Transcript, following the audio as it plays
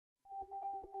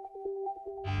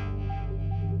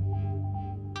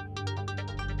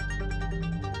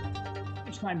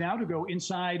time now to go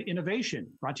inside innovation,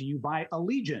 brought to you by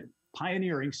Allegiant,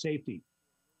 pioneering safety.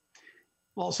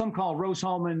 Well, some call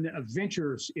Rose-Hulman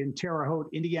Ventures in Terre Haute,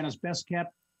 Indiana's best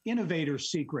kept innovator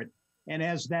secret. And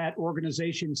as that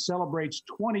organization celebrates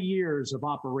 20 years of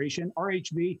operation,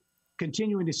 RHV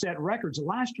continuing to set records.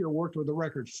 Last year worked with a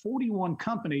record 41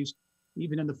 companies,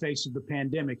 even in the face of the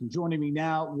pandemic. And joining me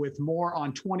now with more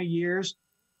on 20 years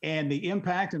and the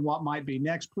impact and what might be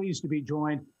next, pleased to be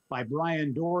joined by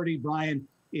Brian Dougherty. Brian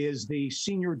is the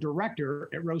Senior Director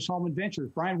at Rose-Hulman Ventures.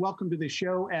 Brian, welcome to the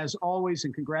show as always,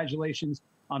 and congratulations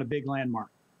on a big landmark.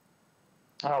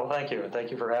 Oh, thank you.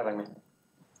 Thank you for having me.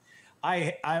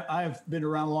 I've been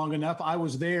around long enough. I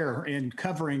was there in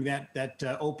covering that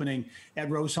opening at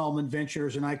Rose-Hulman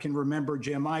Ventures, and I can remember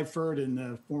Jim Eifert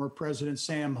and former President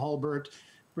Sam Hulbert,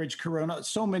 Bridge Corona,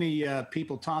 so many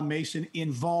people, Tom Mason,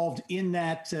 involved in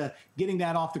that, getting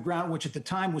that off the ground, which at the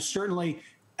time was certainly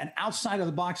an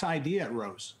outside-of-the-box idea at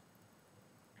Rose.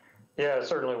 Yeah, it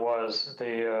certainly was.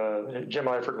 Jim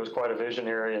Eifert was quite a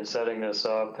visionary in setting this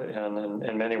up, and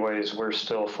in many ways, we're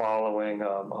still following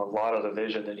a lot of the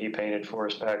vision that he painted for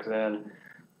us back then.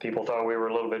 People thought we were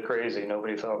a little bit crazy.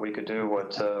 Nobody thought we could do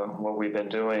what we've been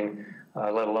doing,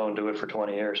 let alone do it for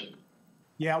 20 years.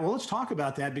 Yeah, well, let's talk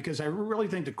about that, because I really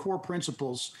think the core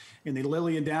principles in the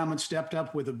Lilly Endowment stepped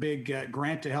up with a big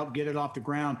grant to help get it off the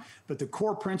ground. But the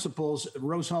core principles,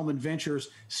 Rose-Hulman Ventures,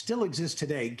 still exist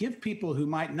today. Give people who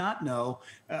might not know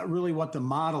really what the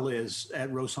model is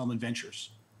at Rose-Hulman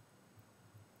Ventures.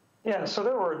 Yeah, so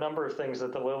there were a number of things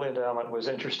that the Lilly Endowment was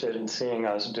interested in seeing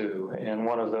us do. And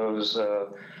one of those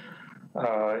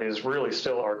is really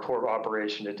still our core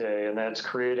operation today, and that's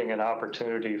creating an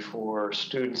opportunity for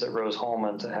students at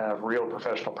Rose-Hulman to have real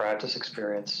professional practice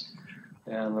experience.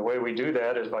 And the way we do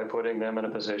that is by putting them in a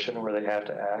position where they have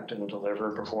to act and deliver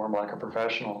and perform like a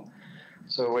professional.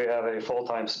 So we have a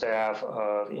full-time staff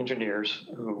of engineers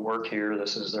who work here.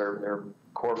 This is their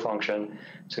core function,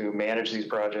 to manage these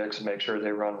projects and make sure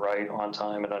they run right, on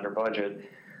time, and under budget.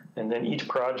 And then each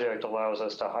project allows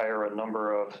us to hire a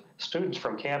number of students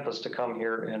from campus to come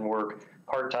here and work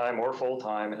part-time or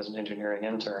full-time as an engineering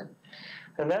intern.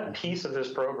 And that piece of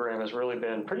this program has really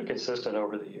been pretty consistent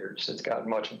over the years. It's gotten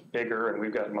much bigger, and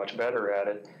we've gotten much better at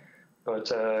it.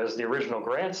 But as the original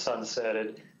grant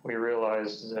sunsetted, we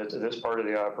realized that this part of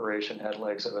the operation had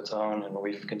legs of its own, and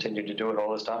we've continued to do it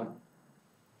all this time.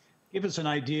 Give us an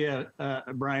idea,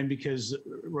 Brian, because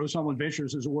Rose-Hulman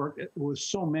Ventures has worked with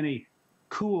so many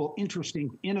cool, interesting,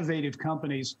 innovative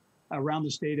companies around the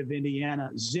state of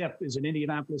Indiana. Zip is an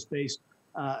Indianapolis-based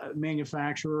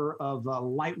manufacturer of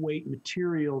lightweight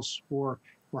materials for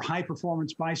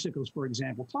high-performance bicycles, for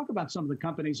example. Talk about some of the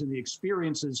companies and the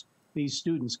experiences these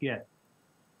students get.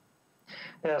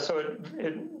 Yeah, so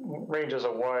it ranges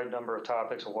a wide number of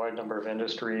topics, a wide number of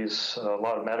industries, a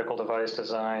lot of medical device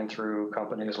design through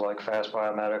companies like Fast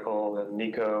Biomedical and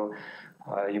Nico.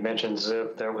 You mentioned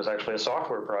Zip. That was actually a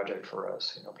software project for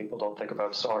us. You know, people don't think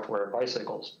about software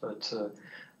bicycles, but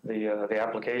the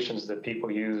applications that people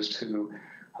use to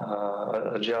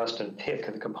adjust and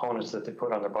pick the components that they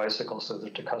put on their bicycles so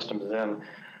that they're custom to them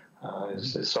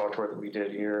is software that we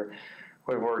did here.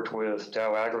 We worked with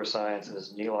Dow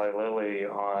AgroSciences, Eli Lilly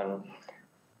on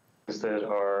things that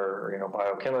are, you know,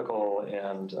 biochemical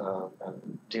and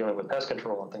dealing with pest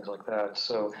control and things like that.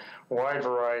 So wide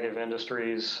variety of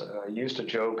industries. Used to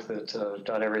joke that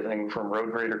done everything from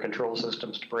road grader control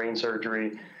systems to brain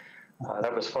surgery.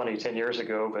 That was funny 10 years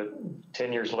ago, but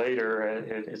 10 years later,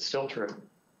 it's still true.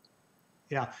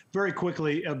 Yeah, very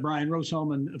quickly, Brian,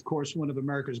 Rose-Hulman, of course, one of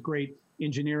America's great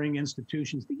engineering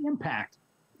institutions. The impact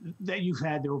that you've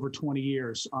had over 20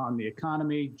 years on the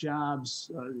economy, jobs,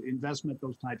 investment,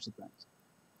 those types of things?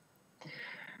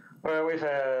 Well, we've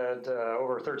had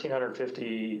over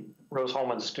 1,350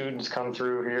 Rose-Hulman students come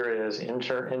through here as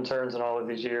interns in all of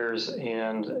these years,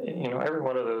 and you know, every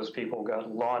one of those people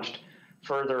got launched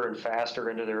further and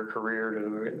faster into their career.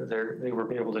 They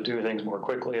were able to do things more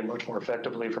quickly and much more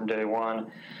effectively from day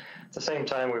one. At the same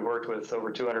time, we worked with over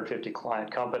 250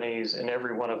 client companies, and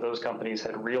every one of those companies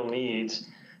had real needs,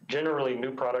 generally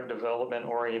new product development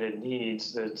oriented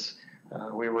needs that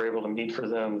we were able to meet for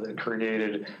them, that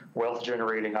created wealth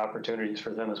generating opportunities for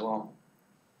them as well.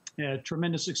 A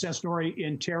tremendous success story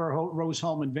in Terre Haute,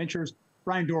 Rose-Hulman Ventures.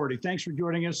 Brian Dougherty, thanks for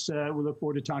joining us. We look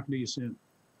forward to talking to you soon.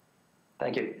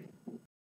 Thank you.